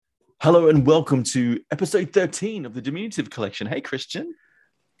Hello and welcome to episode 13 of the Diminutive Collection. Hey, Christian.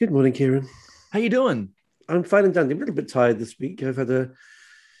 Good morning, Kieran. How you doing? I'm fine and dandy. I'm a little bit tired this week. I've had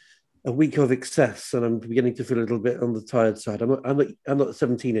a week of excess, and I'm beginning to feel a little bit on the tired side. I'm not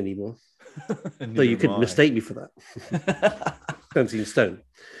 17 anymore, so you could mistake me for that. 17 stone.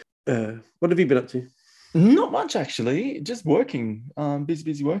 What have you been up to? Not much, actually. Just working.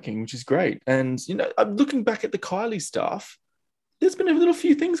 Busy working, which is great. And, I'm looking back at the Kylie stuff. There's been a little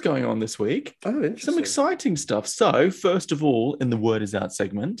few things going on this week. Oh, interesting. Some exciting stuff. So, first of all, in the Word Is Out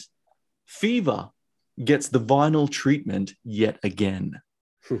segment, Fever gets the vinyl treatment yet again.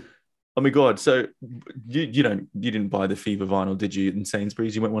 Oh my God. So you didn't buy the Fever vinyl, did you, in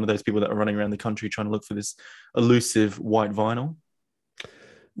Sainsbury's? You weren't one of those people that are running around the country trying to look for this elusive white vinyl?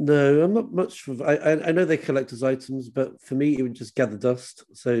 No, I'm not much for. I know they're collector's items, but for me, it would just gather dust.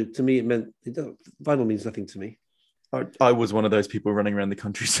 So to me, vinyl means nothing to me. I was one of those people running around the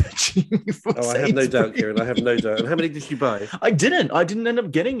country searching for I have no doubt, Kieran. I have no doubt. And how many did you buy? I didn't end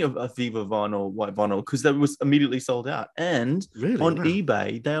up getting a Fever vinyl, white vinyl, because that was immediately sold out. And Really? on Wow.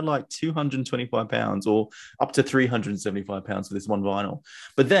 eBay, they're like £225 or up to £375 for this one vinyl.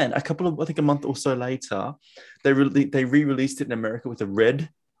 But then a month or so later, they re-released it in America with a red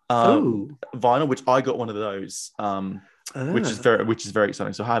vinyl, which I got one of those. Which is very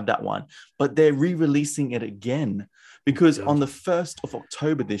exciting. So I have that one. But they're re-releasing it again because on the 1st of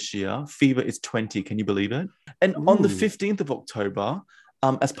October this year, Fever is 20. Can you believe it? And on the 15th of October,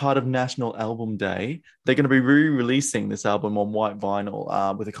 as part of National Album Day, they're going to be re-releasing this album on white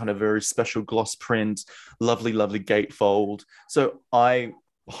vinyl with a kind of very special gloss print, lovely gatefold. So I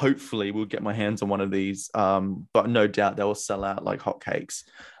hopefully will get my hands on one of these, but no doubt they will sell out like hotcakes.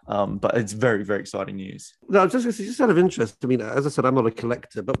 But it's very, very exciting news. No, just out of interest. I mean, as I said, I'm not a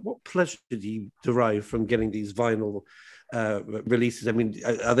collector, but what pleasure do you derive from getting these vinyl releases? I mean,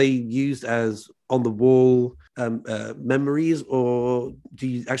 are they used as on the wall memories, or do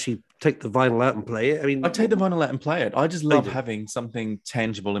you actually take the vinyl out and play it? I mean, I take the vinyl out and play it. I just love having something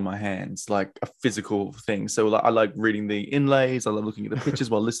tangible in my hands, like a physical thing. So I like reading the inlays. I love looking at the pictures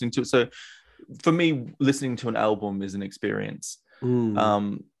while listening to it. So for me, listening to an album is an experience.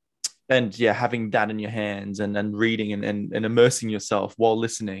 And yeah, having that in your hands and reading and immersing yourself while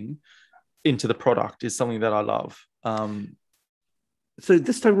listening into the product is something that I love. So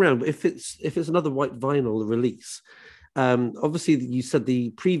this time around, if it's another white vinyl release, obviously you said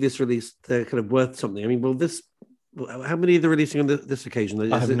the previous release, they're kind of worth something. I mean, how many are they releasing on this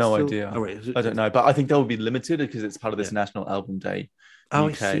occasion? I have no idea. Oh, right. I don't know, but I think they will be limited because it's part of this National Album Day. Oh,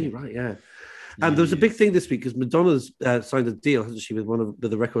 UK. I see. Right, yeah. And there was a big thing this week because Madonna's signed a deal, hasn't she, with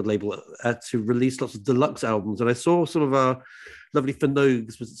the record label to release lots of deluxe albums. And I saw some of our lovely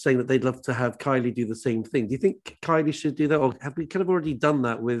Finogues was saying that they'd love to have Kylie do the same thing. Do you think Kylie should do that, or have we kind of already done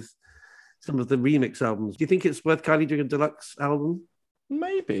that with some of the remix albums? Do you think it's worth Kylie doing a deluxe album?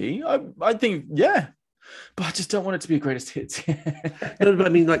 Maybe. I think, yeah. But I just don't want it to be a greatest hits. No, but I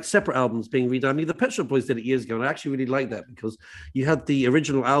mean, like separate albums being redone. I mean, the Pet Shop Boys did it years ago, and I actually really like that because you had the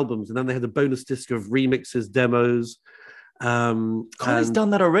original albums, and then they had a bonus disc of remixes, demos. Kylie's done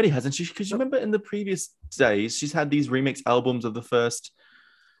that already, hasn't she? Because you remember in the previous days, she's had these remix albums of the first.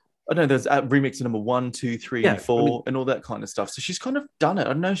 I don't know. There's remix number 1, 2, 3, and 4, and all that kind of stuff. So she's kind of done it. I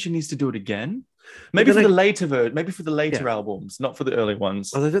don't know if she needs to do it again. Maybe for the later albums, not for the early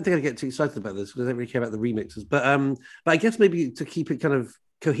ones. Well, I don't think I'd get too excited about this because I don't really care about the remixes. But I guess maybe to keep it kind of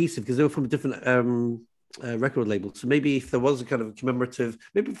cohesive because they were from a different record label. So maybe if there was a kind of commemorative,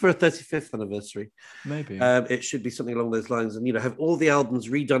 maybe for a 35th anniversary, maybe it should be something along those lines, and have all the albums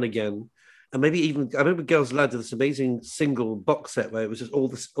redone again. And maybe even, I remember Girls Aloud did this amazing single box set where it was just all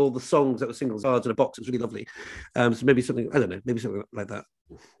the songs that were singles cards in a box. It was really lovely. So maybe something, I don't know, maybe something like that.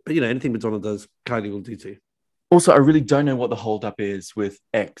 But anything Madonna does, Kylie will do too. Also, I really don't know what the holdup is with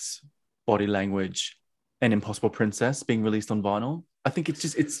X, Body Language, and Impossible Princess being released on vinyl. I think it's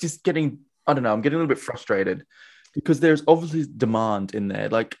just getting, I don't know, I'm getting a little bit frustrated because there's obviously demand in there.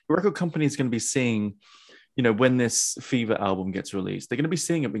 Like, a record company is going to be seeing, when this Fever album gets released, they're going to be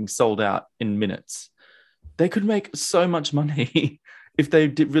seeing it being sold out in minutes. They could make so much money if they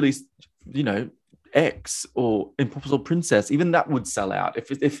did release, X or Impossible Princess. Even that would sell out.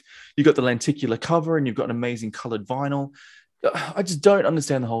 If you got the lenticular cover and you've got an amazing colored vinyl. I just don't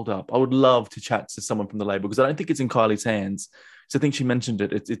understand the hold up. I would love to chat to someone from the label because I don't think it's in Kylie's hands. So I think she mentioned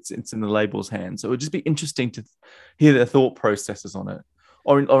it. It's in the label's hands. So it would just be interesting to hear their thought processes on it,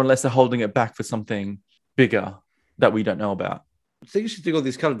 or unless they're holding it back for something bigger that we don't know about. I think she's doing all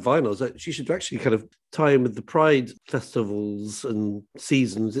these coloured vinyls. She should actually kind of tie in with the Pride festivals and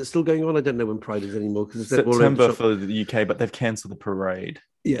seasons. It's still going on. I don't know when Pride is anymore because it's September for the UK, but they've cancelled the parade.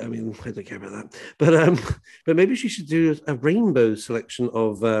 Yeah, I mean, I don't care about that, but maybe she should do a rainbow selection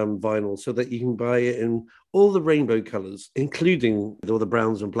of vinyl so that you can buy it in all the rainbow colors, including all the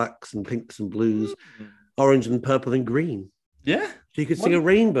browns and blacks and pinks and blues, Mm. orange and purple and green. Yeah. So you could sing What? a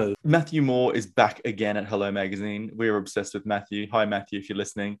rainbow. Matthew Moore is back again at Hello Magazine. We're obsessed with Matthew. Hi, Matthew, if you're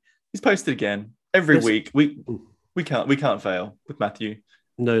listening. He's posted again every Yes. week. We can't fail with Matthew.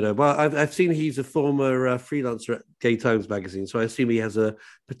 No. Well, I've seen he's a former freelancer at Gay Times magazine, so I assume he has a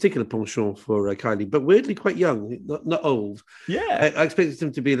particular penchant for Kylie, but weirdly quite young, not old. Yeah. I expected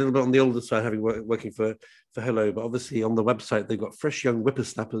him to be a little bit on the older side, having working for Hello, but obviously on the website they've got fresh young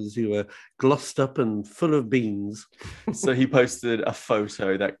whippersnappers who are glossed up and full of beans. So he posted a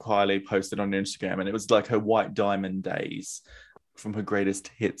photo that Kylie posted on Instagram, and it was like her White Diamond days from her greatest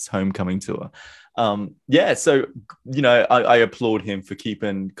hits homecoming tour. Yeah, so I applaud him for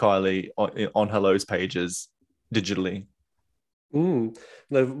keeping Kylie on Hello's pages digitally. No,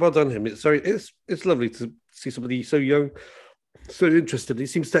 well done him. It's lovely to see somebody so young, so interested. He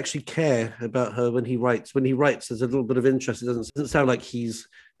seems to actually care about her when he writes. When he writes, there's a little bit of interest. It doesn't sound like he's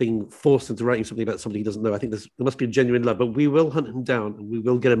being forced into writing something about somebody he doesn't know. I think there must be a genuine love, but we will hunt him down and we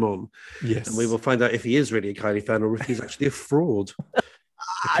will get him on. Yes. And we will find out if he is really a Kylie fan or if he's actually a fraud.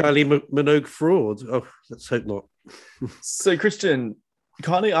 A Kylie Minogue fraud. Oh, let's hope not. So, Christian,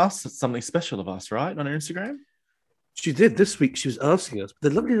 Kylie asked something special of us, right, on her Instagram? She did this week. She was asking us the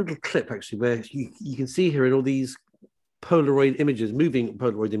lovely little clip, actually, where you can see her in all these Polaroid images, moving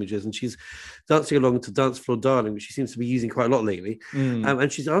Polaroid images, and she's dancing along to Dance Floor Darling, which she seems to be using quite a lot lately.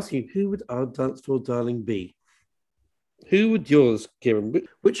 And she's asking, who would our Dance Floor Darling be? Who would yours, Kieran?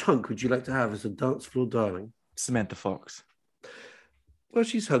 Which hunk would you like to have as a Dance Floor Darling? Samantha Fox. Well,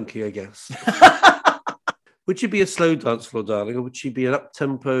 she's hunky, I guess. Would she be a slow dance floor darling, or would she be an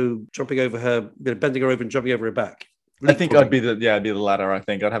up-tempo, jumping over her, bending her over and jumping over her back? I think I'd be the latter. I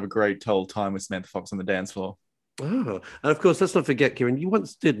think I'd have a great old time with Samantha Fox on the dance floor. Oh, and of course, let's not forget, Kieran, you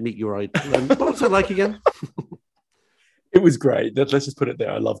once did meet your idol. What was it like again? It was great. Let's just put it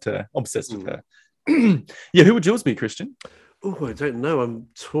there. I loved her. Obsessed with her. Yeah, who would yours be, Christian? Oh, I don't know. I'm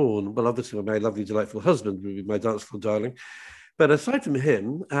torn. Well, obviously, my lovely, delightful husband would be my dance floor darling. But aside from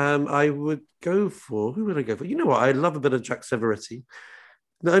him, I would go for... Who would I go for? You know what? I love a bit of Jack Severetti.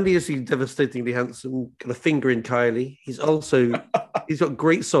 Not only is he devastatingly handsome, kind of finger in Kylie, he's got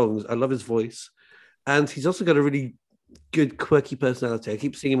great songs. I love his voice. And he's also got a really good, quirky personality. I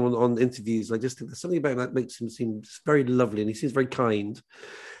keep seeing him on interviews. I just think there's something about him that makes him seem very lovely, and he seems very kind.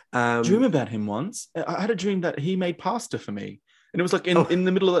 Dream about him once. I had a dream that he made pasta for me. And it was like in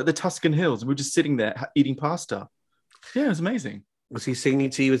the middle of the Tuscan hills. We were just sitting there eating pasta. Yeah, it was amazing. Was he singing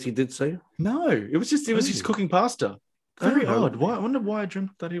to you as he did so? No, it was just cooking pasta. Very odd. Why? I wonder why I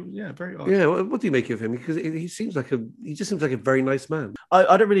dreamt that he was. Yeah, very odd. Yeah, what do you make of him? Because he just seems like a very nice man.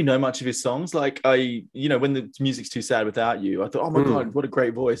 I don't really know much of his songs. Like when the music's too sad without you, I thought, oh my god, what a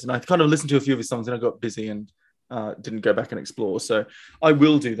great voice. And I kind of listened to a few of his songs, and I got busy and didn't go back and explore. So I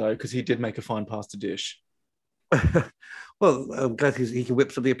will do though, because he did make a fine pasta dish. Well, I'm glad he can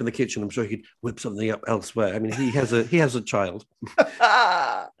whip something up in the kitchen. I'm sure he could whip something up elsewhere. I mean, he has a child, but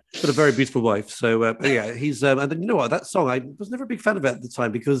a very beautiful wife. So yeah, he's and then you know what, that song, I was never a big fan of it at the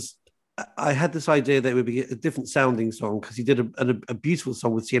time because I had this idea that it would be a different sounding song because he did a beautiful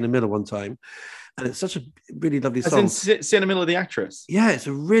song with Sienna Miller one time, and it's such a really lovely song. As in Sienna Miller, the actress. Yeah, it's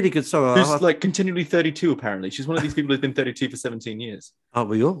a really good song. Who's like continually 32. Apparently, she's one of these people who's been 32 for 17 years.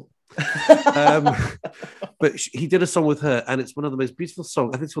 Aren't we all? But he did a song with her, and it's one of the most beautiful songs.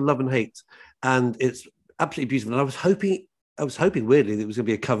 I think it's called Love and Hate, and it's absolutely beautiful. And I was hoping weirdly that it was going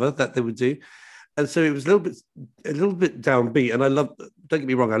to be a cover that they would do, and so it was a little bit downbeat. And don't get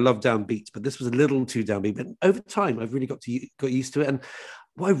me wrong, I love downbeats, but this was a little too downbeat. But over time, I've really got used to it. And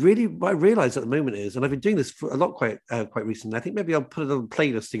what I realize at the moment is, and I've been doing this for a lot quite recently. I think maybe I'll put a little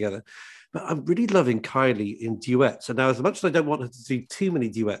playlist together. But I'm really loving Kylie in duets. And now, as much as I don't want her to do too many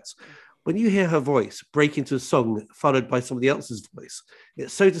duets, when you hear her voice break into a song followed by somebody else's voice,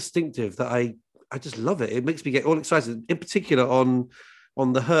 it's so distinctive that I just love it. It makes me get all excited, in particular on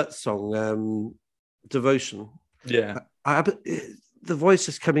the Hurt song, Devotion. Yeah. The voice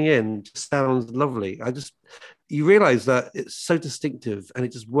just coming in just sounds lovely. You realize that it's so distinctive and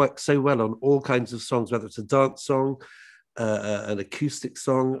it just works so well on all kinds of songs, whether it's a dance song, an acoustic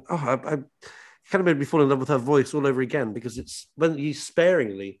song. Oh, I kind of made me fall in love with her voice all over again because it's when you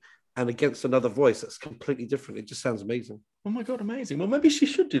sparingly and against another voice that's completely different. It just sounds amazing. Oh my god, amazing! Well, maybe she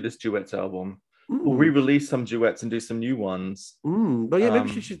should do this duets album, or re-release some duets and do some new ones. But yeah,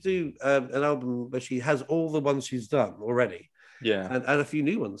 maybe she should do an album where she has all the ones she's done already. Yeah, and a few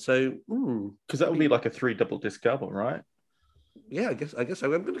new ones. So because that would be like a 3 double disc album, right? Yeah, I guess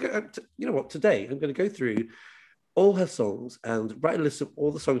so. I'm going to go. You know what? Today I'm going to go through all her songs and write a list of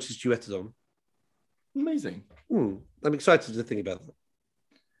all the songs she's duetted on. Amazing. I'm excited to think about that.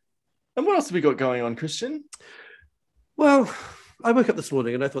 And what else have we got going on, Christian? Well, I woke up this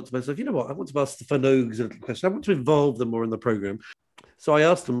morning and I thought to myself, you know what? I want to ask the Fanogues a little question. I want to involve them more in the program. So I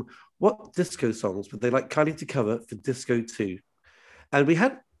asked them, what disco songs would they like Kylie to cover for Disco 2? And we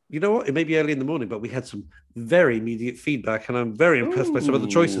had, you know what? It may be early in the morning, but we had some very immediate feedback. And I'm very impressed by some of the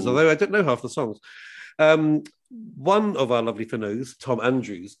choices, although I don't know half the songs. One of our lovely Fanogues, Tom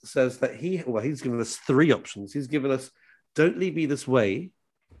Andrews, says that he's given us 3 options. He's given us Don't Leave Me This Way,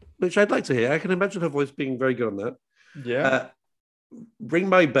 which I'd like to hear. I can imagine her voice being very good on that. Yeah. Ring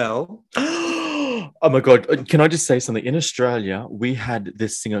My Bell. Oh my God. Can I just say something? In Australia, we had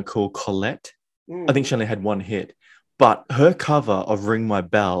this singer called Colette. I think she only had one hit, but her cover of Ring My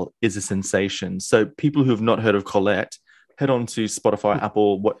Bell is a sensation. So people who have not heard of Colette, head on to Spotify,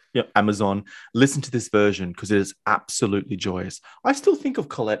 Apple, Amazon, listen to this version because it is absolutely joyous. I still think of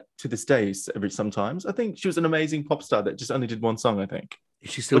Colette to this day sometimes. I think she was an amazing pop star that just only did one song, I think.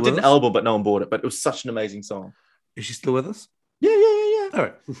 Is she still with us? Did an album, but no one bought it. But it was such an amazing song. Is she still with us? Yeah. All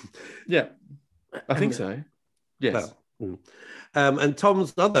right. Yeah. I think so. Yes. Well, and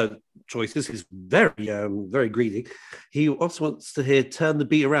Tom's other choices is very, very greedy. He also wants to hear "Turn the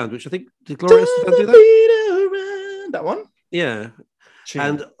Beat Around," which I think did Gloria Estefan do that? Beat around. That one. Yeah. Tune.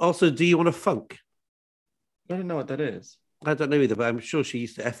 And also, "Do You Want to Funk?" I don't know what that is. I don't know either, but I'm sure she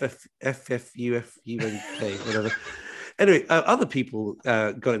used to FFUFUNK, whatever. Anyway, other people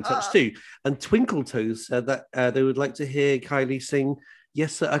got in touch too, and Twinkle Toes said that they would like to hear Kylie sing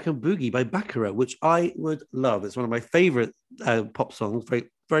 "Yes Sir, I Can Boogie" by Baccarat, which I would love. It's one of my favorite pop songs. Very,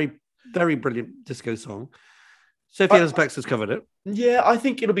 very, very brilliant disco song. Sophie Ellis Bextor's covered it. Yeah, I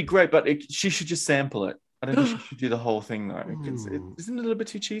think it'll be great, but she should just sample it. I don't think she should do the whole thing though. Isn't it a little bit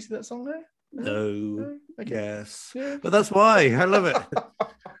too cheesy, that song though? No. Okay. Yes. Yeah. But that's why I love it.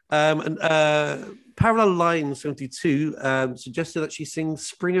 And Parallel Line 72 suggested that she sings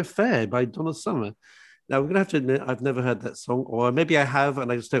 "Spring Affair" by Donna Summer. Now, we're going to have to admit, I've never heard that song, or maybe I have,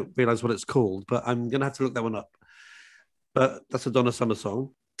 and I just don't realize what it's called, but I'm going to have to look that one up. But that's a Donna Summer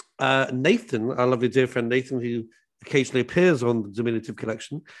song. Nathan, our lovely dear friend Nathan, who occasionally appears on the Diminutive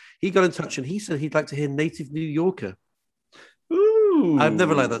Collection, he got in touch and he said he'd like to hear "Native New Yorker." Ooh. I've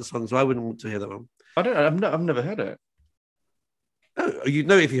never liked that song, so I wouldn't want to hear that one. I don't know. I've never heard it. Oh, you'd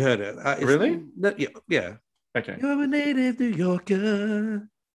know if you heard it. Really? Yeah. Okay. You're a native New Yorker.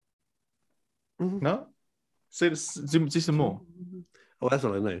 No? Do some more. Oh, that's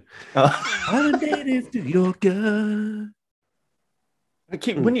all I know. I'm a native New Yorker.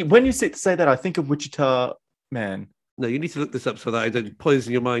 When you say that, I think of Wichita Man. No, you need to look this up so that I don't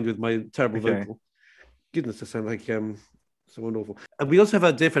poison your mind with my terrible vocal. Goodness, I sound like someone awful. And we also have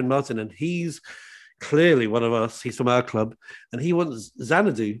our dear friend Martin, and he's clearly one of us. He's from our club, and he wants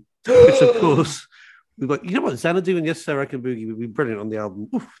Xanadu, which of course we've got. You know what, Xanadu and "Yes Sir, I Can Boogie" would be brilliant on the album.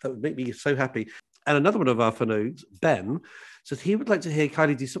 Oof, that would make me so happy. And another one of our Fanogues, Ben, says he would like to hear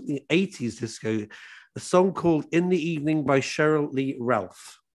Kylie do something 80s disco, a song called "In the Evening" by Cheryl Lee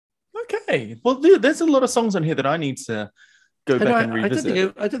Ralph. Okay. Well, there's a lot of songs on here that I need to go back and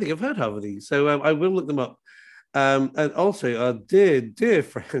revisit. I don't think I've heard half of these, so I will look them up. And also our dear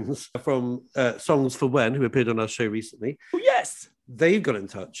friends from Songs for When, who appeared on our show recently. Oh, yes. They've got in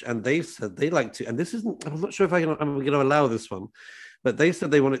touch and they've said they like to, and this isn't, I'm not sure if I'm going to allow this one, but they said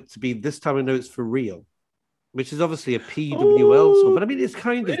they want it to be "This Time I Know It's For Real," which is obviously a PWL song, but I mean, it's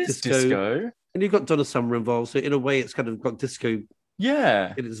kind of disco. And you've got Donna Summer involved, so in a way it's kind of got disco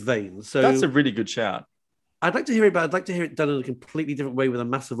in its veins. So that's a really good shout. I'd like to hear it, but I'd like to hear it done in a completely different way with a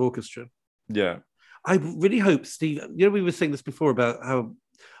massive orchestra. Yeah. I really hope, Steve, we were saying this before about how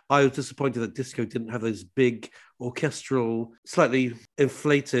I was disappointed that disco didn't have those big orchestral, slightly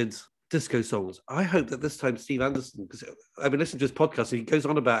inflated disco songs. I hope that this time Steve Anderson, because I've been listening to his podcast, and he goes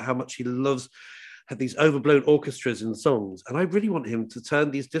on about how much he loves these overblown orchestras in songs. And I really want him to turn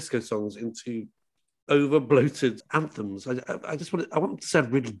these disco songs into over-bloated anthems. I just want them to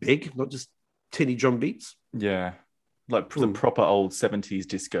sound really big, not just tinny drum beats. Yeah. Like the proper old 70s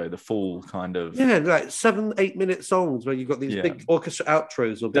disco, the full kind of... Yeah, like 7-8 minute songs where you've got these big orchestra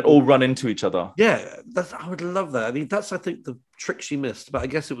outros. That all run into each other. Yeah, I would love that. I mean, that's, I think, the trick she missed. But I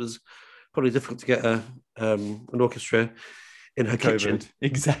guess it was probably difficult to get an orchestra in her kitchen.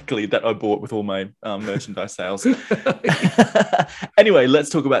 Exactly, that I bought with all my merchandise sales. Anyway, let's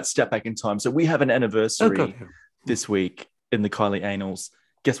talk about Step Back in Time. So we have an anniversary this week in the Kylie Annals.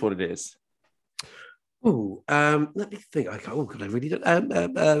 Guess what it is? Let me think. Oh, God, I really don't.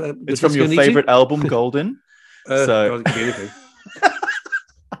 It's from your favorite album, Golden. So God, it could be anything.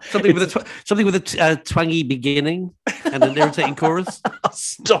 Something with a twangy beginning and an irritating chorus.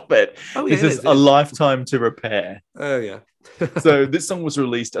 Stop it. Oh, yeah, this is a lifetime to repair. Oh, yeah. So this song was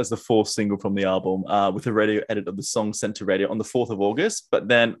released as the fourth single from the album, with a radio edit of the song sent to radio on the 4th of August, but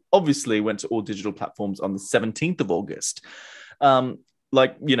then obviously went to all digital platforms on the 17th of August.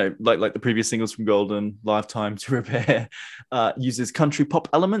 Like the previous singles from Golden, Lifetime to Repair uses country pop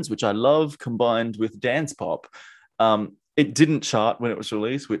elements, which I love, combined with dance pop. It didn't chart when it was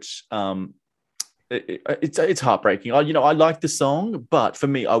released, which it's heartbreaking. I like the song, but for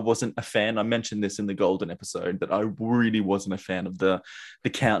me, I wasn't a fan. I mentioned this in the Golden episode that I really wasn't a fan of the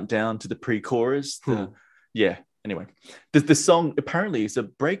countdown to the pre-chorus. Yeah. Anyway, the song apparently is a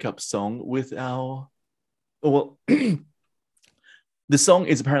breakup song with our. Well, the song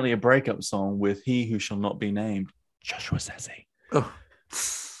is apparently a breakup song with he who shall not be named, Joshua Sassy. Oh.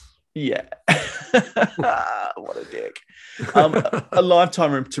 Yeah. What a dick. A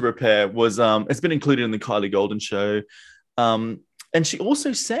Lifetime to Repair was it's been included in the Kylie Golden show, and she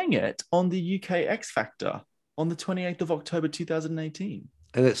also sang it on the UK X Factor on the 28th of October 2018,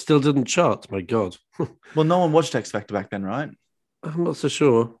 and it still didn't chart. My God. Well, no one watched X Factor back then, right? I'm not so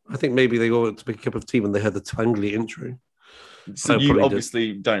sure. I think maybe they all went to pick a cup of tea when they heard the twangly intro. So you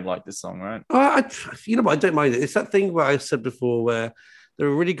obviously don't like this song, right? You know what? I don't mind it. It's that thing where I said before where there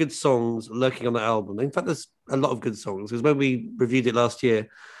are really good songs lurking on the album. In fact, there's a lot of good songs. Because when we reviewed it last year,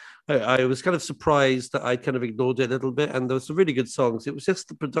 I was kind of surprised that I kind of ignored it a little bit. And there were some really good songs. It was just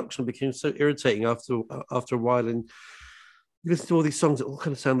the production became so irritating after a while. And you listen to all these songs that all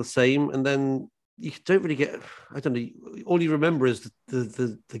kind of sound the same. And then you don't really get, I don't know, all you remember is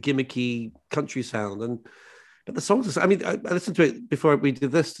the gimmicky country sound. But the songs, I listened to it before we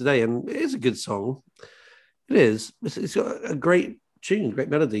did this today, and it is a good song. It is. It's got a great tune, great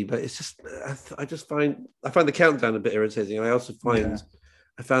melody, but it's just I find the countdown a bit irritating. I also find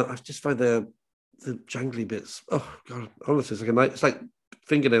I just find the jangly bits. Oh God, honestly, it's like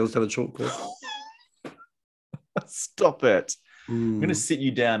fingernails down a chalkboard. Stop it! I'm going to sit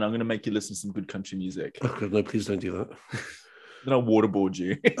you down. I'm going to make you listen to some good country music. Oh God, no, please don't do that. Then I'll waterboard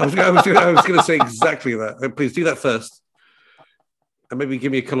you. I was going to say exactly that. Please do that first, and maybe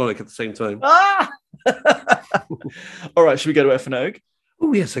give me a colonic at the same time. All right, should we go to F and Oak?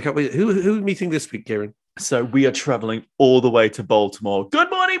 Oh yes, I can't wait. Who are we meeting this week, Kieran? So we are traveling all the way to Baltimore.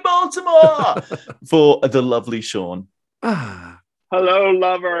 Good morning, Baltimore, for the lovely Sean. Hello,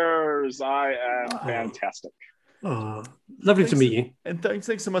 lovers. I am fantastic. Oh, lovely to meet you. And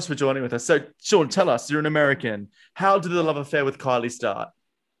thanks so much for joining with us. So, Sean, tell us, you're an American. How did the love affair with Kylie start?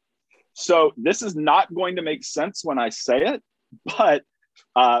 So this is not going to make sense when I say it, but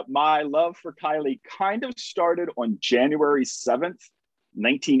my love for Kylie kind of started on January 7th,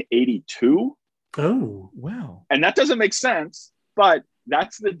 1982. Oh, wow. And that doesn't make sense, but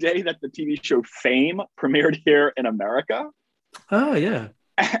that's the day that the TV show Fame premiered here in America. Oh, yeah.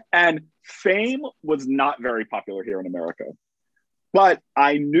 And Fame was not very popular here in America, but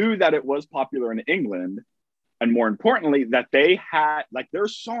I knew that it was popular in England. And more importantly, that they had, like, their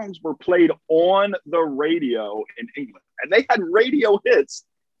songs were played on the radio in England, and they had radio hits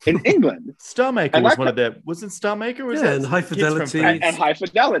in England. Star Maker was one of their, was it Star Maker? Was and High Fidelity. And High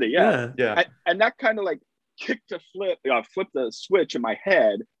Fidelity, yeah. And that kind of like kicked a flip the switch in my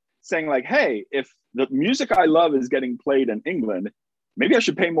head, saying like, hey, if the music I love is getting played in England, maybe I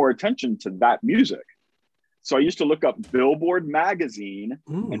should pay more attention to that music. So I used to look up Billboard magazine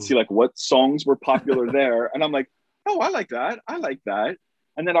and see like what songs were popular there. And I'm like, oh, I like that.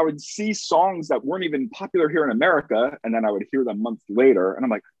 And then I would see songs that weren't even popular here in America. And then I would hear them months later. And I'm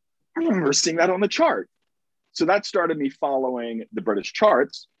like, I remember seeing that on the chart. So that started me following the British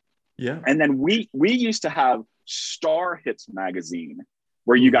charts. Yeah. And then we used to have Star Hits magazine,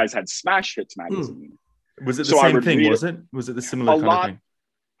 where you guys had Smash Hits magazine. Was it the same thing, was it? Was it the similar kind of thing?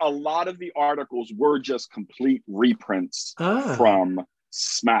 A lot of the articles were just complete reprints from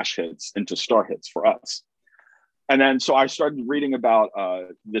Smash Hits into Star Hits for us. And then, so I started reading about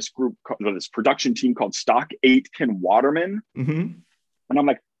this production team called Stock Aitken Waterman. Mm-hmm. And I'm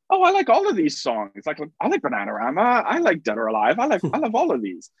like, oh, I like all of these songs. Like, I like Bananarama. I like Dead or Alive. I love all of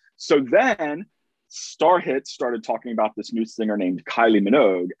these. So then Star Hits started talking about this new singer named Kylie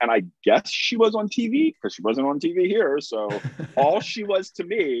Minogue. And I guess she was on TV, because she wasn't on TV here. So all she was to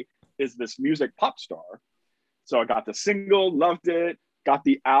me is this music pop star. So I got the single, loved it, got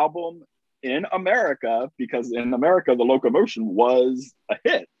the album in America, because in America, The Locomotion was a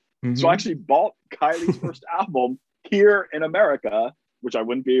hit. Mm-hmm. So I actually bought Kylie's first album here in America, which I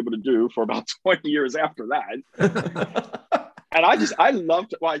wouldn't be able to do for about 20 years after that. And I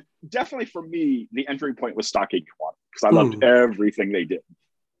loved, well, definitely for me, the entry point was Stockade Quantum because I loved everything they did.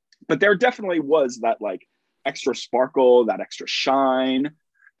 But there definitely was that like extra sparkle, that extra shine.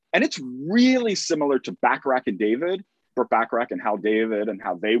 And it's really similar to Bacharach and David, Burt Bacharach and Hal David and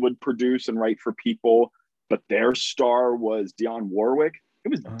how they would produce and write for people. But their star was Dionne Warwick. It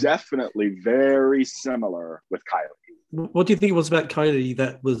was definitely very similar with Kylie. What do you think it was about Kylie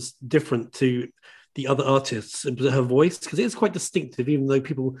that was different to the other artists? Her voice? Because it is quite distinctive, even though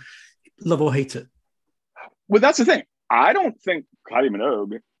people love or hate it. Well, that's the thing. I don't think Kylie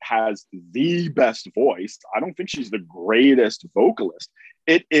Minogue has the best voice. I don't think she's the greatest vocalist.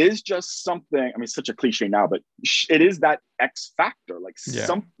 It is just something, I mean, it's such a cliche now, but it is that X factor. Like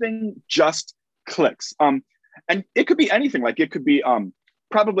something just clicks. And it could be anything. Like it could be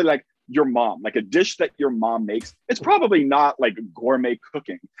probably like your mom, like a dish that your mom makes. It's probably not like gourmet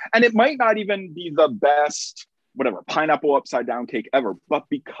cooking. And it might not even be the best, whatever, pineapple upside down cake ever. But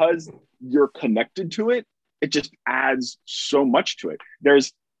because you're connected to it, it just adds so much to it.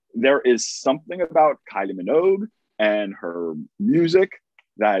 There is something about Kylie Minogue and her music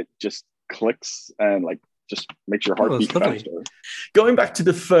that just clicks and like just makes your heart beat faster. Going back to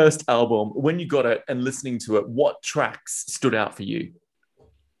the first album, when you got it and listening to it, what tracks stood out for you?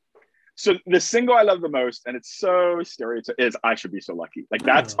 So the single I love the most, and it's so stereotypical, is I Should Be So Lucky. Like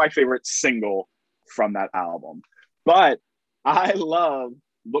that's my favorite single from that album. But I love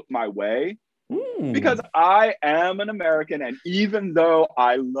Look My Way because I am an American. And even though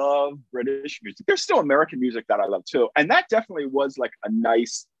I love British music, there's still American music that I love too. And that definitely was like a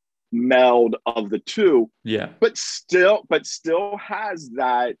nice meld of the two. Yeah. But still has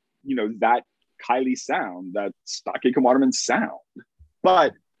that, you know, that Kylie sound, that Stockade Waterman sound.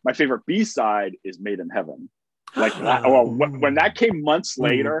 But my favorite B-side is Made in Heaven. Like that, when that came months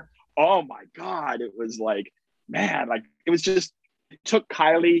later, oh my God, it was like, man, like it was just, it took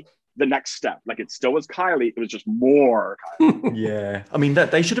Kylie the next step. Like it still was Kylie, it was just more Kylie. Yeah. I mean,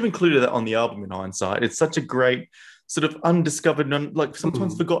 that they should have included that on the album in hindsight. It's such a great sort of undiscovered and like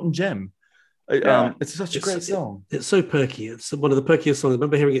sometimes forgotten gem. It's such a great song. It's so perky. It's one of the perkiest songs. I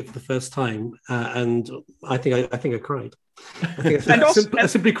remember hearing it for the first time, and I think I cried. I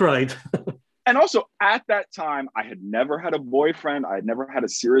simply cried. And also at that time, I had never had a boyfriend. I had never had a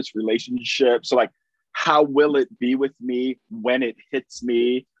serious relationship. So like, how will it be with me when it hits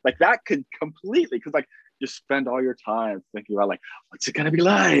me? Like that could completely, because like you spend all your time thinking about like, what's it gonna be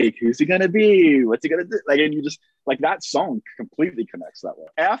like? Who's he gonna be? What's he gonna do? Like, and you just like that song completely connects that way.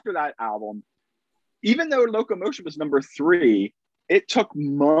 After that album, even though Locomotion was number 3, it took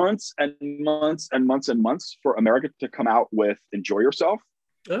months and months and months and months for America to come out with Enjoy Yourself.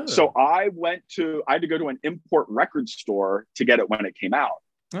 Oh. So I had to go to an import record store to get it when it came out.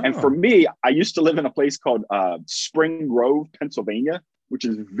 Oh. And for me, I used to live in a place called Spring Grove, Pennsylvania, which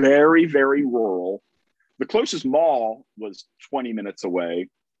is very, very rural. The closest mall was 20 minutes away,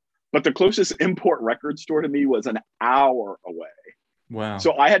 but the closest import record store to me was an hour away. Wow.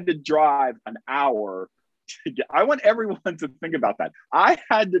 So I had to drive an hour to get, I want everyone to think about that. I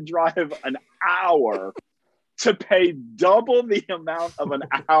had to drive an hour to pay double the amount of an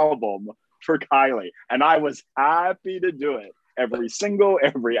album for Kylie. And I was happy to do it. Every single,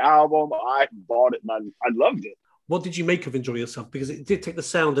 every album, I bought it and I loved it. What did you make of Enjoy Yourself? Because it did take the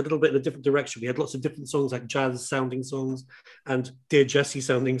sound a little bit in a different direction. We had lots of different songs, like jazz sounding songs and Dear Jessie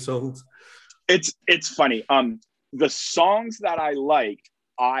sounding songs. It's funny. The songs that I liked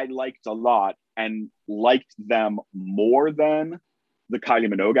a lot and liked them more than the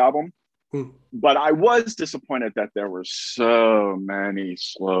Kylie Minogue album. But I was disappointed that there were so many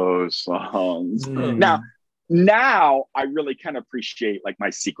slow songs. Now I really can appreciate like My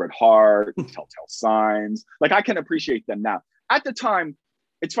Secret Heart, Telltale Signs. Like I can appreciate them now. At the time,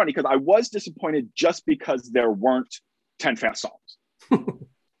 it's funny because I was disappointed just because there weren't 10 fast songs.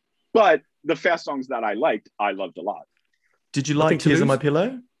 But the fast songs that I liked, I loved a lot. Did you like Tears on My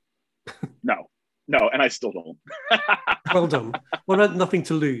Pillow? No, and I still don't. Well done. What about Nothing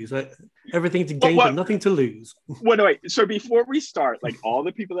to Lose? Everything to gain, but nothing to lose. Wait. So before we start, like all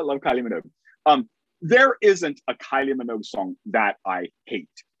the people that love Kylie Minogue, there isn't a Kylie Minogue song that I hate.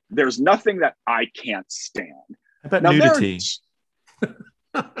 There's nothing that I can't stand. How about Nudity?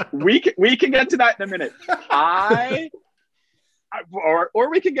 We can get to that in a minute. Or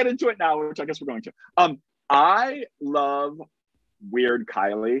we can get into it now, which I guess we're going to. I love Weird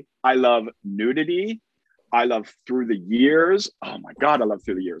Kylie. I love Nudity. I love Through the Years. Oh my God, I love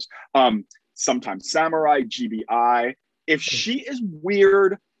Through the Years. Sometimes Samurai, GBI. If she is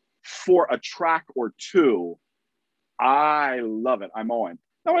weird for a track or two, I love it. I'm on.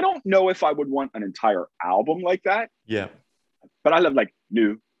 Now, I don't know if I would want an entire album like that. Yeah. But I love like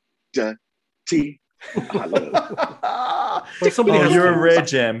new tea. I love it. Well, somebody has you're to. a rare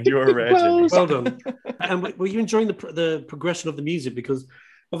gem. You're a rare gem. Well done. And were you enjoying the progression of the music? Because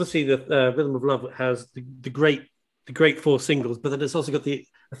obviously the Rhythm of Love has the great four singles, but then it's also got a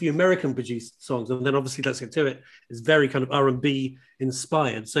few American produced songs, and then obviously Let's Get to It is very kind of R&B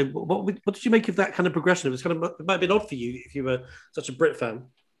inspired. So what did you make of that kind of progression? It was kind of, it might have been odd for you if you were such a Brit fan.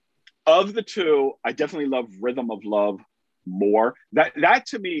 Of the two, I definitely love Rhythm of Love more. That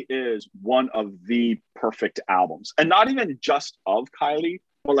to me is one of the perfect albums, and not even just of Kylie,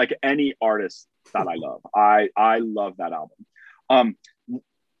 but like any artist that I love. I love that album.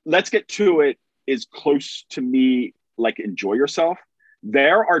 Let's Get to It is close to me like Enjoy Yourself.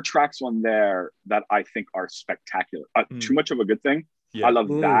 There are tracks on there that I think are spectacular. Too Much of a Good Thing. Yeah. I love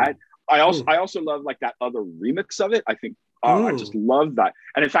that. I also love like that other remix of it. I think I just love that.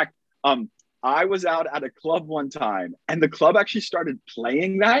 And in fact, I was out at a club one time and the club actually started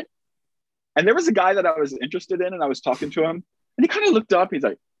playing that. And there was a guy that I was interested in and I was talking to him and he kind of looked up. He's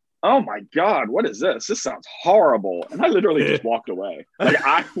like, oh my God, what is this? This sounds horrible. And I literally just walked away. Like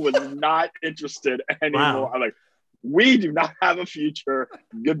I was not interested anymore. Wow. I'm like, we do not have a future.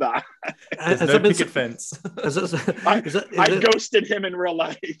 Goodbye. There's no picket fence. I ghosted him in real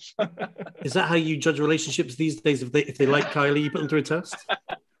life. Is that how you judge relationships these days? If they like Kylie, you put them through a test?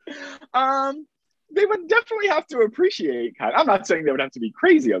 They would definitely have to appreciate Kylie. I'm not saying they would have to be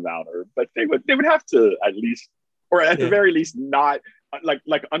crazy about her, but they would have to at least, or at the very least, not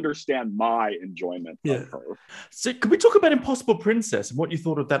like understand my enjoyment of her. So can we talk about Impossible Princess and what you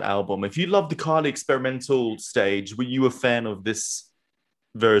thought of that album? If you loved the Kylie experimental stage, were you a fan of this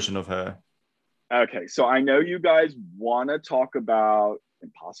version of her? Okay, so I know you guys want to talk about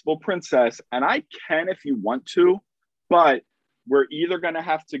Impossible Princess, and I can if you want to, but we're either going to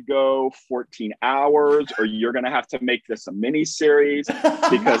have to go 14 hours or you're going to have to make this a mini series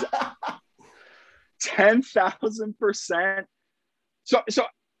because 10,000%. So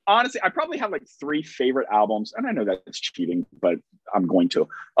honestly, I probably have like 3 favorite albums, and I know that's cheating, but I'm going to.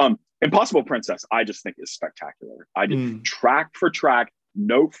 Impossible Princess, I just think is spectacular. I did track for track,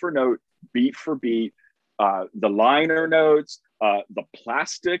 note for note, beat for beat, the liner notes, the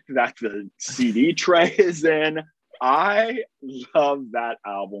plastic that the CD tray is in. I love that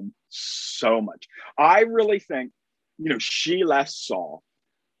album so much. I really think, She Left Saw,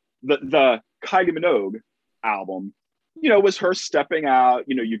 the Kylie Minogue album, was her stepping out.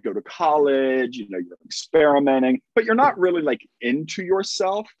 You'd go to college, you're experimenting, but you're not really like into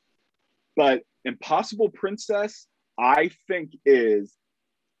yourself. But Impossible Princess, I think is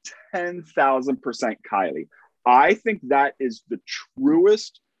 10,000% Kylie. I think that is the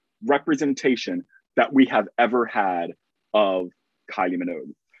truest representation that we have ever had of Kylie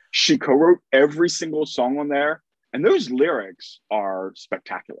Minogue. She co-wrote every single song on there, and those lyrics are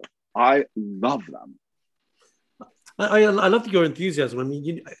spectacular. I love them. I love your enthusiasm. I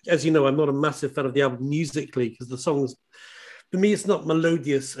mean, as you know, I'm not a massive fan of the album musically because the songs, for me, it's not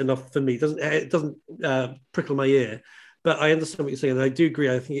melodious enough for me. It doesn't prickle my ear. But I understand what you're saying, and I do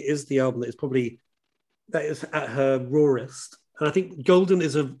agree. I think it is the album that is at her rawest. And I think Golden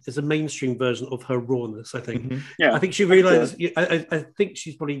is a mainstream version of her rawness, I think. I think she realized, I think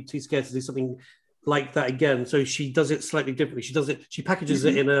she's probably too scared to do something like that again. So she does it slightly differently. She packages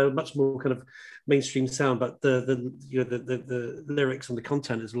it in a much more kind of mainstream sound, but the lyrics and the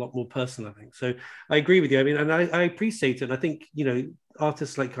content is a lot more personal, I think. So I agree with you. I mean, and I appreciate it. And I think,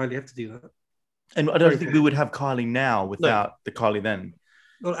 artists like Kylie have to do that. And I don't think we would have Kylie now without the Kylie then.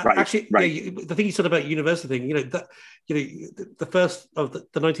 Well, actually, the thing you said about university thing, the first of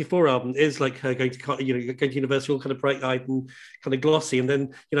the 94 album is like her going to university, all kind of bright-eyed and kind of glossy, and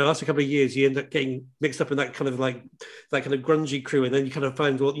then after a couple of years you end up getting mixed up in that kind of grungy crew, and then you kind of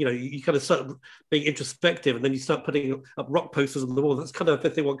find you kind of start being introspective, and then you start putting up rock posters on the wall. That's kind of I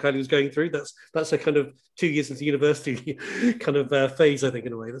think what Kylie was going through. That's a kind of 2 years into university kind of phase, I think,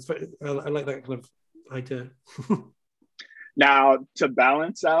 in a way. I like that kind of idea. Now, to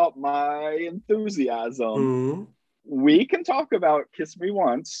balance out my enthusiasm, we can talk about Kiss Me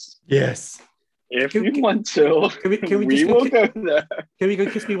Once. Yes. If you want to. Can we will go there. Can we go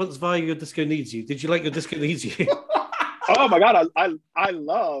Kiss Me Once via Your Disco Needs You? Did you like Your Disco Needs You? Oh my God, I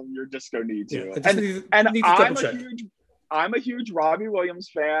love Your Disco Needs You. I'm a huge Robbie Williams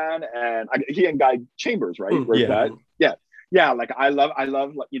fan, and he and Guy Chambers, right? Wrote that. Yeah. Like I love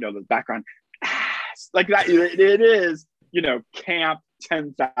the background, like that. It is. Camp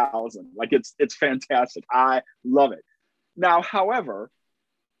 10,000. Like it's fantastic. I love it. Now, however,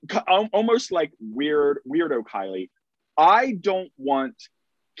 almost like weirdo Kylie, I don't want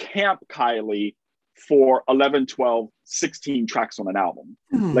camp Kylie for 11, 12, 16 tracks on an album.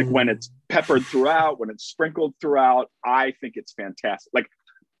 Like when it's peppered throughout, when it's sprinkled throughout, I think it's fantastic. Like,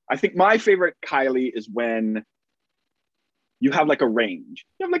 I think my favorite Kylie is when you have like a range.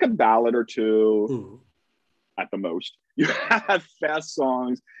 You have like a ballad or two at the most. You have fast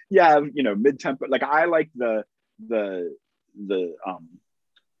songs. You have, you know, mid-tempo. Like, I like the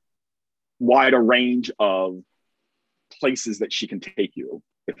wider range of places that she can take you,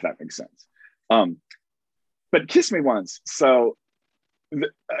 if that makes sense. But Kiss Me Once. So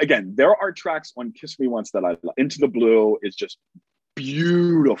again, there are tracks on Kiss Me Once that I love. Into the Blue is just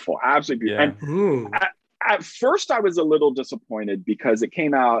beautiful, absolutely beautiful. Yeah. And at first I was a little disappointed because it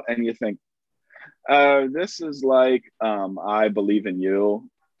came out and you think, this is like I Believe in You.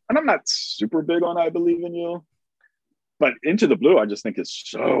 And I'm not super big on I Believe in You. But Into the Blue, I just think is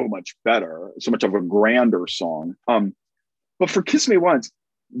so much better, so much of a grander song. But for Kiss Me Once,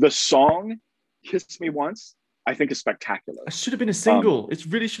 the song Kiss Me Once, I think is spectacular. It should have been a single. It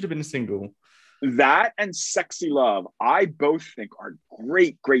really should have been a single. That and Sexy Love, I both think are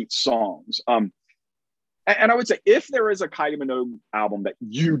great, great songs. And I would say if there is a Kylie Minogue album that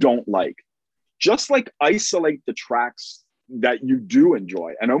you don't like, just like isolate the tracks that you do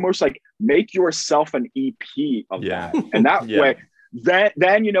enjoy and almost like make yourself an EP of that. And that way,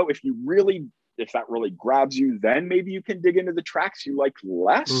 then, you know, if that really grabs you, then maybe you can dig into the tracks you like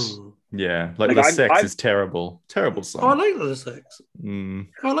less. Yeah, like The Sex is terrible song. Oh, I like The Sex.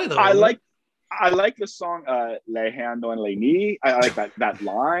 I like that one. I like the song Le Hand on Le Knee. I like that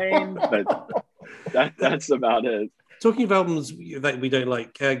line, but that's about it. Talking of albums that we don't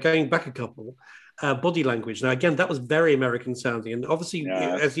like, going back a couple, Body Language. Now, again, that was very American sounding. And obviously,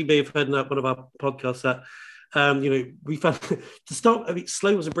 as you may have heard in one of our podcasts, that you know, we found to start. I mean,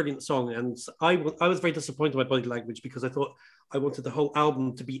 Slow was a brilliant song, and I was very disappointed by Body Language because I thought I wanted the whole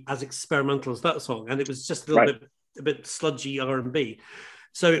album to be as experimental as that song, and it was just a bit sludgy R&B.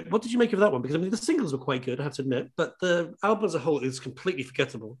 So, what did you make of that one? Because I mean, the singles were quite good, I have to admit, but the album as a whole is completely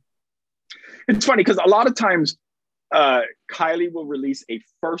forgettable. It's funny because a lot of times Kylie will release a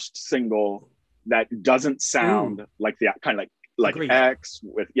first single that doesn't sound like the kind of like X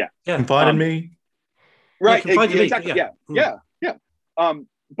with Confide in Me. Right, exactly. Yeah.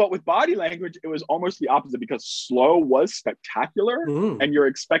 But with Body Language, it was almost the opposite because Slow was spectacular, and you're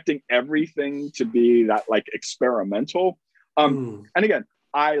expecting everything to be that like experimental. And again,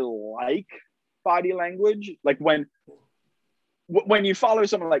 I like Body Language. Like when you follow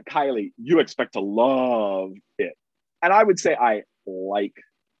someone like Kylie, you expect to love it, and I would say I like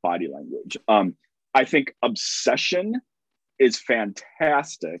Body Language. I think Obsession is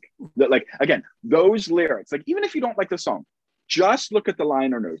fantastic. That, like, again, those lyrics, like, even if you don't like the song, just look at the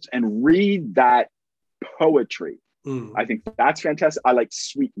liner notes and read that poetry. I think that's fantastic. I like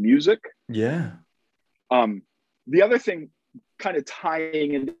Sweet Music. Yeah. The other thing kind of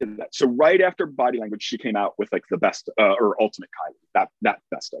tying into that, so right after Body Language, she came out with like the best or Ultimate Kylie, that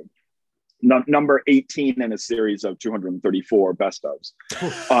best of. Number 18 in a series of 234 best ofs.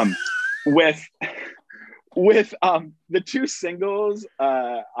 With the two singles,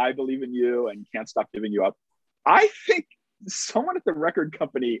 I Believe in You and Can't Stop Giving You Up, I think someone at the record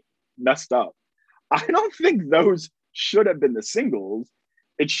company messed up. I don't think those should have been the singles.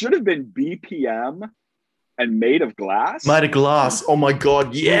 It should have been BPM and Made of Glass. Made of Glass. Oh my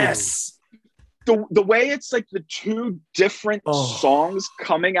God, yes. The way it's like the two different songs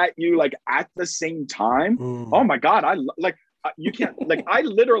coming at you like at the same time. Oh my God, you can't, like, I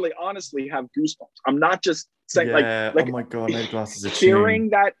literally honestly have goosebumps. I'm not just saying like oh my God, Made of Glass is a hearing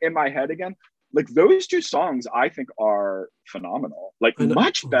that in my head again. Like, those two songs I think are phenomenal, like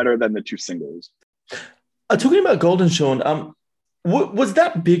much better than the two singles. Talking about Golden, Sean, was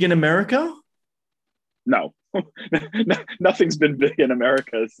that big in America? No. Nothing's been big in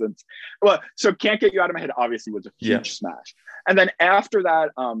America since. Well, so Can't Get You Out of My Head obviously was a huge smash. And then after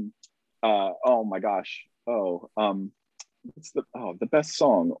that, oh my gosh. What's the best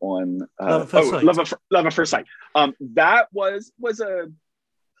song on Love at First Sight. That was a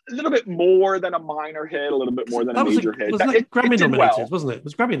little bit more than a minor hit, a little bit more than a major hit. Was that Grammy nominated, wasn't it? It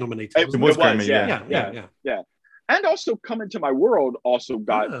was Grammy nominated. It was Grammy, yeah. And also Come Into My World also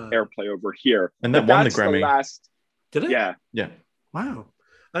got airplay over here. And that won the Grammy. Did it? Yeah. Wow.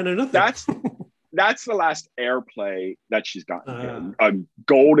 I know nothing. That's the last airplay that she's gotten.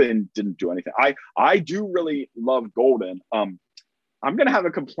 Golden didn't do anything. I do really love Golden. I'm gonna have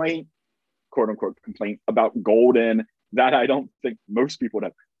a complaint, quote unquote complaint, about Golden that I don't think most people would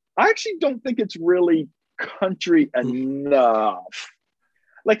have. I actually don't think it's really country enough.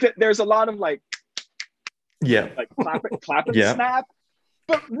 Like there's a lot of like clap it, snap.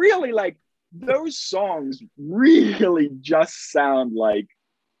 But really, like, those songs really just sound like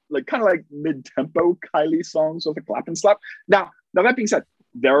kind of like mid-tempo Kylie songs with a clap and slap. Now that being said,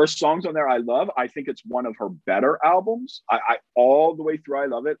 there are songs on there I love. I think it's one of her better albums. I all the way through, I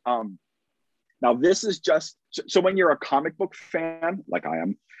love it. Now this is just so when you're a comic book fan, like I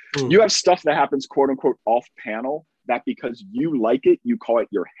am, you have stuff that happens quote unquote off panel that because you like it, you call it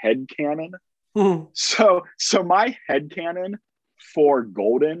your head canon. So my head canon for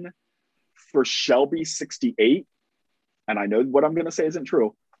Golden, for Shelby 68, and I know what I'm going to say isn't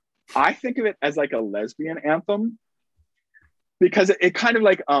true, I think of it as like a lesbian anthem because it kind of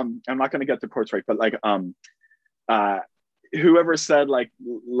like, I'm not going to get the quotes right, but like, whoever said like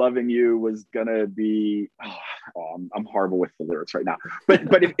loving you was going to be, I'm horrible with the lyrics right now.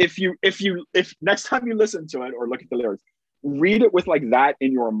 But if next time you listen to it or look at the lyrics, read it with like that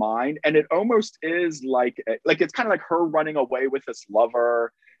in your mind. And it almost is like it's kind of like her running away with this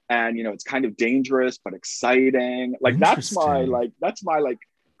lover. And, you know, it's kind of dangerous, but exciting. Like that's my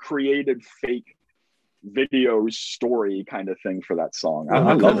created fake video story kind of thing for that song.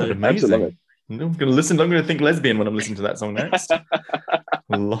 I love it. Amazing. I love it. I'm going to think lesbian when I'm listening to that song next.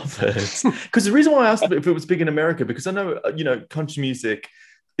 Love it. Because the reason why I asked if it was big in America, because I know, you know, country music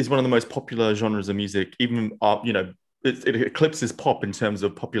is one of the most popular genres of music, even, you know, it eclipses pop in terms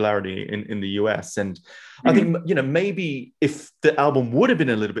of popularity in the US. And I think, you know, maybe if the album would have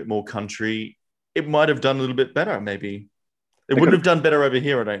been a little bit more country, it might have done a little bit better, maybe. It wouldn't have done better over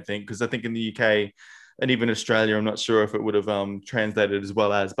here, I don't think, because I think in the UK and even Australia, I'm not sure if it would have translated as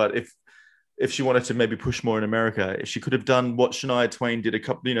well as, but if she wanted to maybe push more in America, if she could have done what Shania Twain did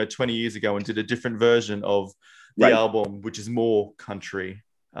 20 years ago and did a different version of the album, which is more country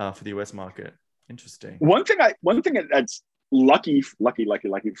for the US market. Interesting. One thing that's lucky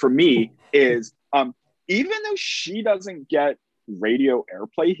for me is even though she doesn't get radio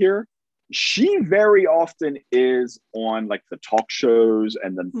airplay here, she very often is on like the talk shows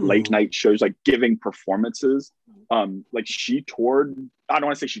and the late night shows, like giving performances. Like she toured, I don't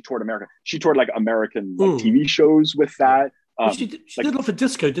want to say she toured America. She toured like American like, TV shows with that. She did a lot for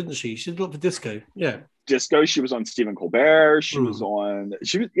disco, didn't she? She did a lot for disco. Yeah. Disco. She was on Stephen Colbert. She was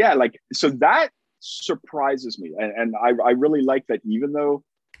so that surprises me. And I really like that, even though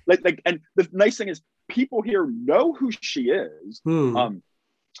and the nice thing is people here know who she is.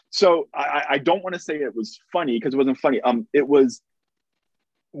 So I don't want to say it was funny because it wasn't funny. It was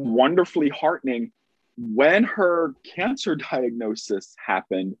wonderfully heartening when her cancer diagnosis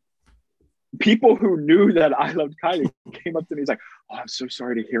happened. People who knew that I loved Kylie came up to me. He's like, "Oh, I'm so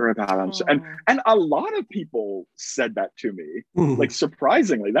sorry to hear about him." And a lot of people said that to me. Like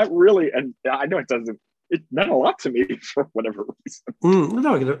surprisingly, that really, and I know it meant a lot to me for whatever reason.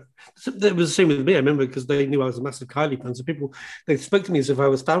 No, it was the same with me. I remember because they knew I was a massive Kylie fan. So they spoke to me as if I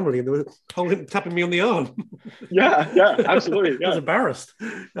was family, and they were tapping me on the arm. Yeah, absolutely. Yeah. I was embarrassed,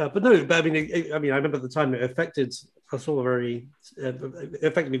 but no. But I mean, I remember at the time it affected us all it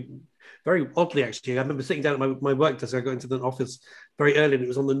affected me very oddly. Actually, I remember sitting down at my work desk. I got into the office very early, and it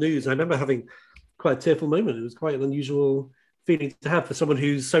was on the news. And I remember having quite a tearful moment. It was quite an unusual feeling to have for someone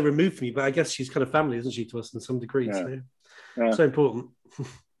who's so removed from me, but I guess she's kind of family, isn't she, to us in some degree? So important.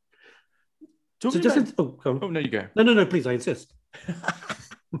 No, you go. No, please, I insist.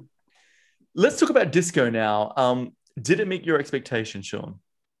 Let's talk about disco now. Did it meet your expectations, Sean?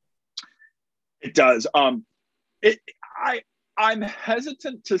 It does. I'm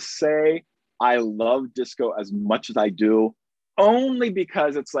hesitant to say I love disco as much as I do, only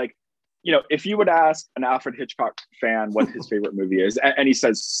because it's like, you know, if you would ask an Alfred Hitchcock fan what his favorite movie is, and he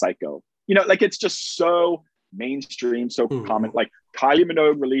says Psycho, you know, like it's just so mainstream, so common. Like Kylie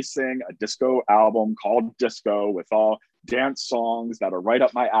Minogue releasing a disco album called Disco with all dance songs that are right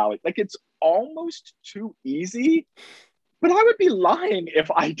up my alley. Like it's almost too easy, but I would be lying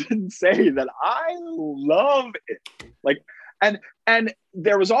if I didn't say that I love it. Like, and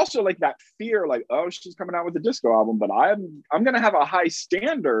there was also like that fear, like, oh, she's coming out with a disco album, but I'm going to have a high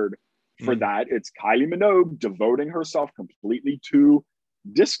standard for that. It's Kylie Minogue devoting herself completely to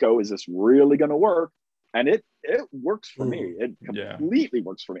disco. Is this really going to work? And it works for me. It completely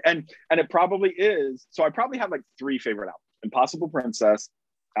works for me. And it probably is. So I probably have like 3 favorite albums: Impossible Princess,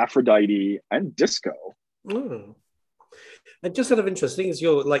 Aphrodite, and Disco. And just out of interest, thing is,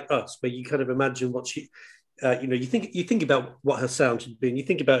 you're like us, where you kind of imagine what she, you think about what her sound should be, and you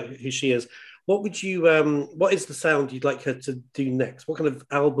think about who she is. What would you? What is the sound you'd like her to do next? What kind of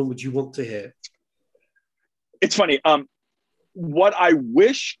album would you want to hear? It's funny. What I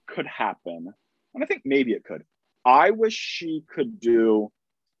wish could happen, and I think maybe it could. I wish she could do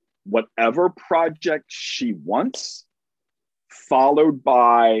whatever project she wants, followed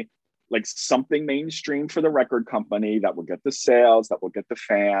by like something mainstream for the record company that will get the sales, that will get the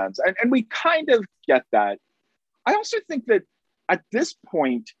fans. And we kind of get that. I also think that at this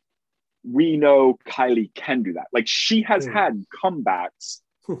point, we know Kylie can do that. Like she has had comebacks,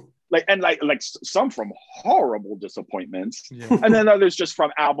 like some from horrible disappointments, and then others just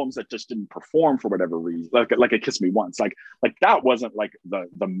from albums that just didn't perform for whatever reason. Like a Kiss Me Once, like that wasn't like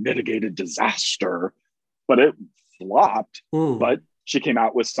the mitigated disaster, but it flopped. But she came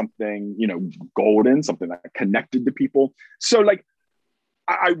out with something, you know, golden, something that connected to people. So like,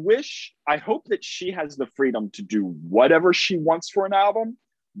 I hope that she has the freedom to do whatever she wants for an album,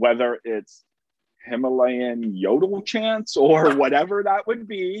 whether it's Himalayan yodel chants or whatever that would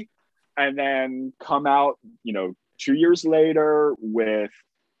be, and then come out, you know, 2 years later with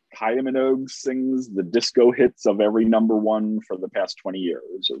Kylie Minogue sings the disco hits of every number one for the past 20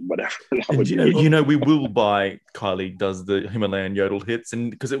 years or whatever. You know, we will buy Kylie does the Himalayan yodel hits,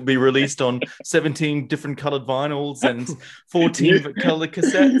 and because it will be released on 17 different colored vinyls and 14 colored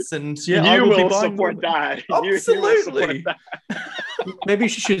cassettes. And I will support that. Absolutely. Maybe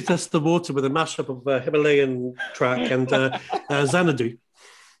she should test the water with a mashup of Himalayan track and Xanadu.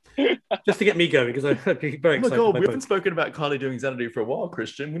 Just to get me going, because I'd be very excited. Oh my God, we haven't spoken about Kylie doing Xanadu for a while,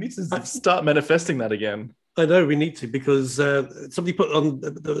 Christian. We need to start manifesting that again. I know we need to, because somebody put on,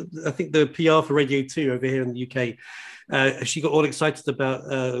 I think the PR for Radio 2 over here in the UK, she got all excited about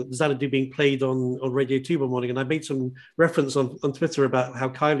Xanadu being played on Radio 2 one morning, and I made some reference on Twitter about how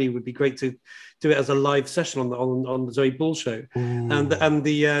Kylie would be great to do it as a live session on the Zoe Bull show. And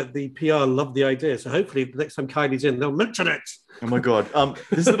the PR loved the idea. So hopefully the next time Kylie's in, they'll mention it. Oh my God.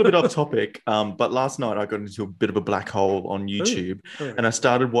 This is a little bit off topic, but last night I got into a bit of a black hole on YouTube, and I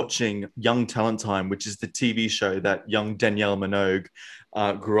started watching Young Talent Time, which is the TV show that young Danielle Minogue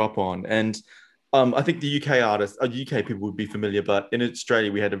grew up on. And I think the UK artists, UK people would be familiar, but in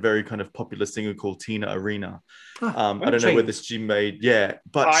Australia, we had a very kind of popular singer called Tina Arena. I don't know whether she made,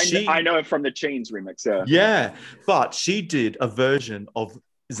 but I know it from the Chains remix. Yeah, but she did a version of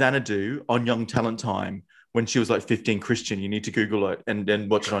Xanadu on Young Talent Time when she was like 15. Christian, you need to Google it and then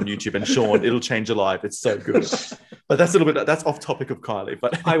watch it on YouTube. And Sean, it'll change your life. It's so good. But that's off topic of Kylie.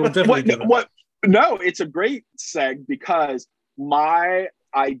 But I will definitely do it. No, it's a great seg, because my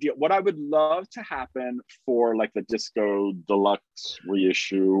idea, what I would love to happen for like the Disco Deluxe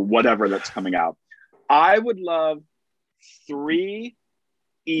reissue, whatever that's coming out, I would love 3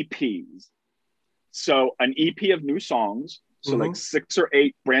 EPs. So an EP of new songs, so like 6 or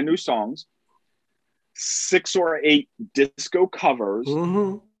 8 brand new songs, 6 or 8 disco covers,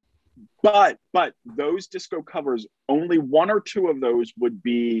 but those disco covers, only 1 or 2 of those would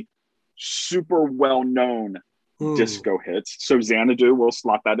be super well-known disco hits. So Xanadu, we'll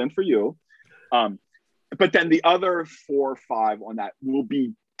slot that in for you. But then the other 4 or 5 on that will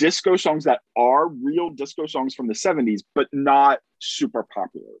be disco songs that are real disco songs from the 70s, but not super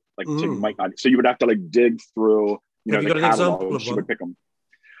popular. Like so you might not. So you would have to like dig through, you know, the catalog. She would pick them.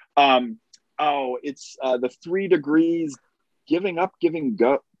 It's the 3 Degrees, Giving Up, Giving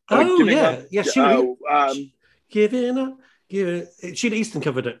Go. Giving up. Giving Up, Sheena Easton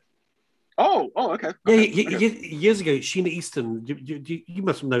covered it. Okay. Years ago, Sheena Easton, you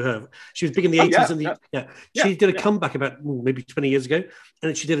must know her. She was big in the 80s. She did a comeback about maybe 20 years ago,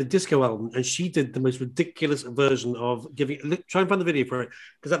 and she did a disco album, and she did the most ridiculous version of try and find the video for it,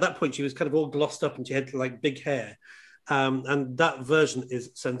 because at that point she was kind of all glossed up and she had like big hair, and that version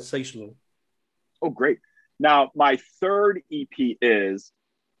is sensational. Oh, great. Now, my 3rd EP is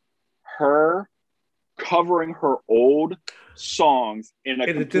her covering her old songs in a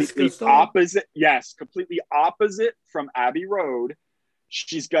completely opposite, completely opposite from Abbey Road.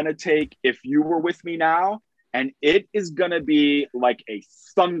 She's going to take If You Were With Me Now, and it is going to be like a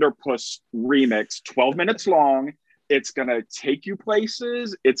Thunderpuss remix, 12 minutes long. It's going to take you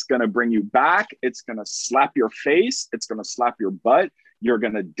places. It's going to bring you back. It's going to slap your face. It's going to slap your butt. You're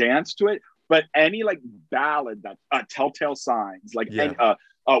going to dance to it. But any like ballad, that Telltale Signs, like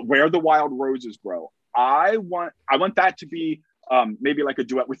Where the Wild Roses Grow, I want that to be maybe like a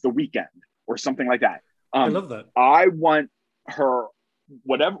duet with The Weeknd or something like that. I love that. I want her,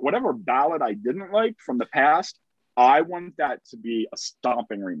 whatever ballad I didn't like from the past, I want that to be a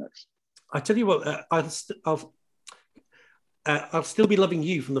stomping remix. I tell you what, I'll Still Be Loving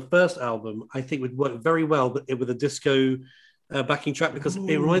You from the first album, I think would work very well with a disco backing track, because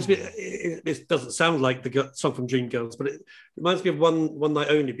it reminds me, it doesn't sound like the song from Dreamgirls, but it reminds me of One Night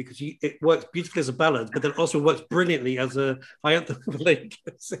Only, because it works beautifully as a ballad, but then also works brilliantly as a high anthem.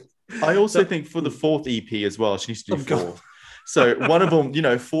 I also think for the 4th EP as well, she needs to do 4. So one of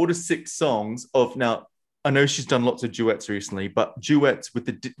them, 4 to 6 songs of, now I know she's done lots of duets recently, but duets with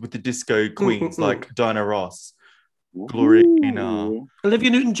the disco queens like Diana Ross, Gloria Gaynor, Olivia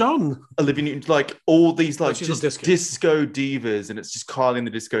Newton-John, like all these like she's just not disco divas, and it's just Kylie and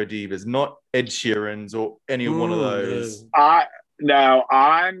the Disco Divas, not Ed Sheeran's or any one of those. No,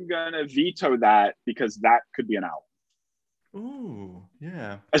 I'm gonna veto that because that could be an album. Ooh,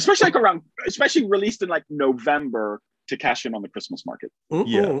 yeah. Especially released in like November to cash in on the Christmas market.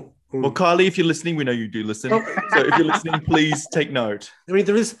 Yeah. Well, Kylie, if you're listening, we know you do listen. So if you're listening, please take note. I mean,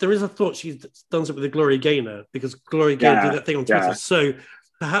 there is a thought she's done something with Gloria Gaynor, because Gloria Gaynor did that thing on Twitter. Yeah. So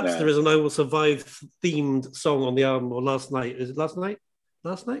perhaps there is an I Will Survive themed song on the album, or Last Night. Is it Last Night?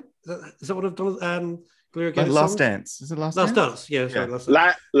 Last Night? Is that what I've done? Gloria Gaynor Last Dance. Is it Last Dance? Yeah.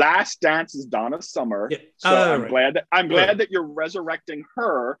 Sorry, Last Dance is Donna Summer. Yeah. So I'm glad that you're resurrecting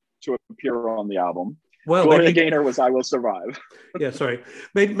her to appear on the album. Well, Gloria Gaynor was I Will Survive. Yeah, sorry.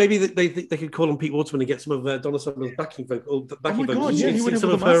 Maybe they could call on Pete Waterman and get some of Donna Summer's backing vocals. Yeah, he would have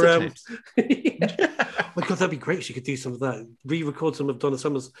some of her. Oh my God, that'd be great. She could do some of that, re-record some of Donna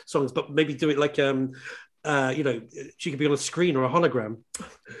Summer's songs, but maybe do it like she could be on a screen or a hologram.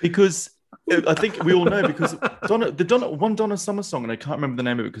 Because I think we all know, because Donna Summer song, and I can't remember the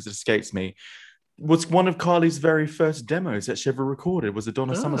name of it because it escapes me, was one of Kylie's very first demos that she ever recorded. Was a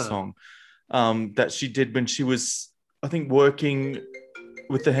Donna Summer song. That she did when she was, I think, working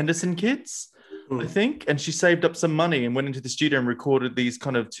with the Henderson Kids, I think. And she saved up some money and went into the studio and recorded these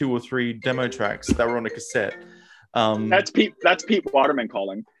kind of 2 or 3 demo tracks that were on a cassette. That's Pete Waterman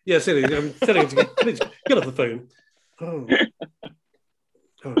calling. Yeah, seriously, I'm telling you to get off the phone. Oh,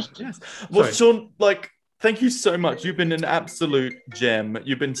 yes. Well, Sean, thank you so much. You've been an absolute gem.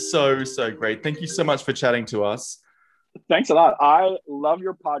 You've been so, so great. Thank you so much for chatting to us. Thanks a lot. I love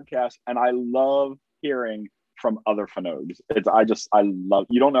your podcast, and I love hearing from other Fanogues. I love.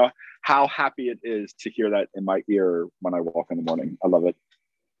 You don't know how happy it is to hear that in my ear when I walk in the morning. I love it.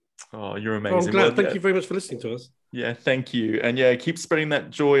 Oh, you're amazing. I'm glad. Thank you very much for listening to us. Yeah, thank you, and keep spreading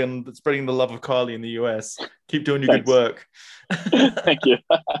that joy and spreading the love of Kylie in the US. Keep doing your good work. Thank you.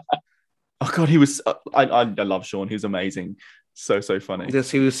 Oh God, he was. I love Sean. He was amazing. So funny. Yes,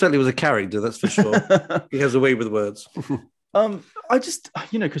 he certainly was a character, that's for sure. He has a way with words. I just,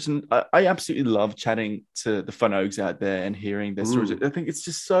 Christian, I absolutely love chatting to the Fanogues out there and hearing their stories. I think it's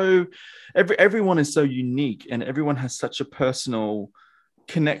just so, everyone is so unique, and everyone has such a personal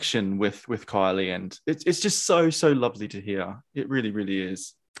connection with Kylie, and it's just so lovely to hear. It really, really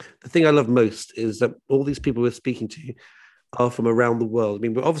is. The thing I love most is that all these people we're speaking to are from around the world. I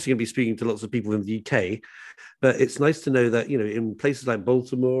mean, we're obviously going to be speaking to lots of people in the UK, but it's nice to know that, in places like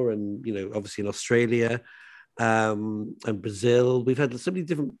Baltimore and, obviously in Australia and Brazil, we've had so many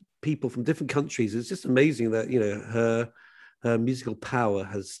different people from different countries. It's just amazing that, her musical power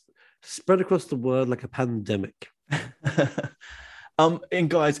has spread across the world like a pandemic. And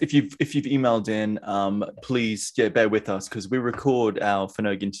guys, if you've emailed in, please bear with us, because we record our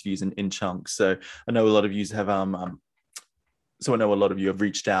Fanogue interviews in chunks. So I know a lot of you have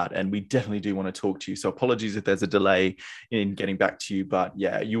reached out, and we definitely do want to talk to you. So apologies if there's a delay in getting back to you, but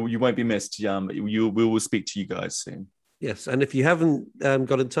you won't be missed. We will speak to you guys soon. Yes, and if you haven't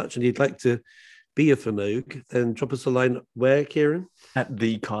got in touch and you'd like to be a Fanogue, then drop us a line. Where, Kieran? At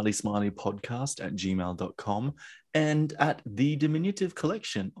the Kylie Smiley Podcast at gmail.com and at the Diminutive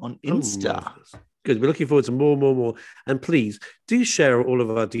Collection on Insta. Good. We're looking forward to more. And please do share all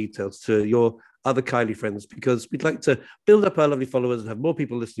of our details to your other Kylie friends, because we'd like to build up our lovely followers and have more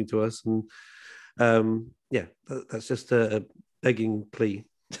people listening to us. And that's just a begging plea.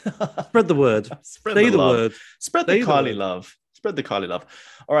 Spread the word. Say the word. Spread the Kylie love. Spread the Kylie love.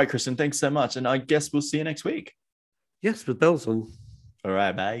 All right, Kristen, thanks so much. And I guess we'll see you next week. Yes, with bells on. All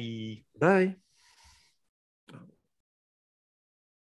right, bye. Bye.